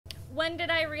When did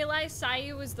I realize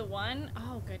Cyyu was the one?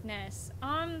 Oh, goodness.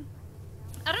 I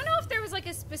don't know if there was like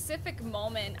a specific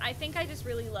moment. I think I just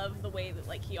really love the way that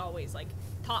like he always like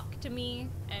talked to me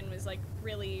and was like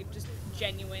really just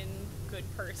genuine good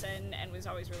person and was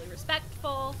always really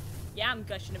respectful. Yeah, I'm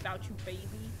gushing about you, baby.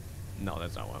 No,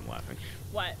 that's not why I'm laughing.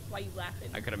 What? Why you laughing?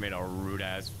 I could have made a rude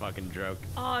ass fucking joke.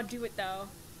 Oh, do it though.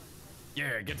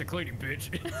 Yeah, get the cleaning,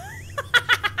 bitch.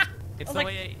 It's the like,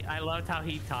 way I loved how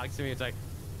he talks to me. It's like,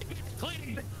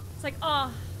 cleaning. It's like,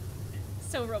 oh,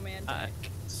 so romantic.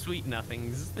 Sweet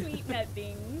nothings. Sweet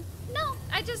nothing. No,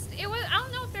 I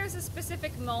don't know if there's a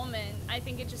specific moment. I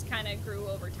think it just kind of grew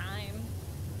over time.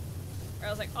 Where I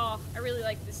was like, oh, I really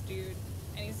like this dude.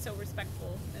 And he's so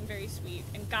respectful and very sweet.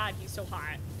 And God, he's so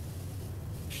hot.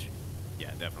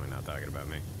 Yeah, definitely not talking about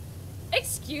me.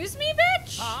 Excuse me,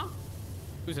 bitch? Huh?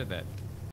 Who said that?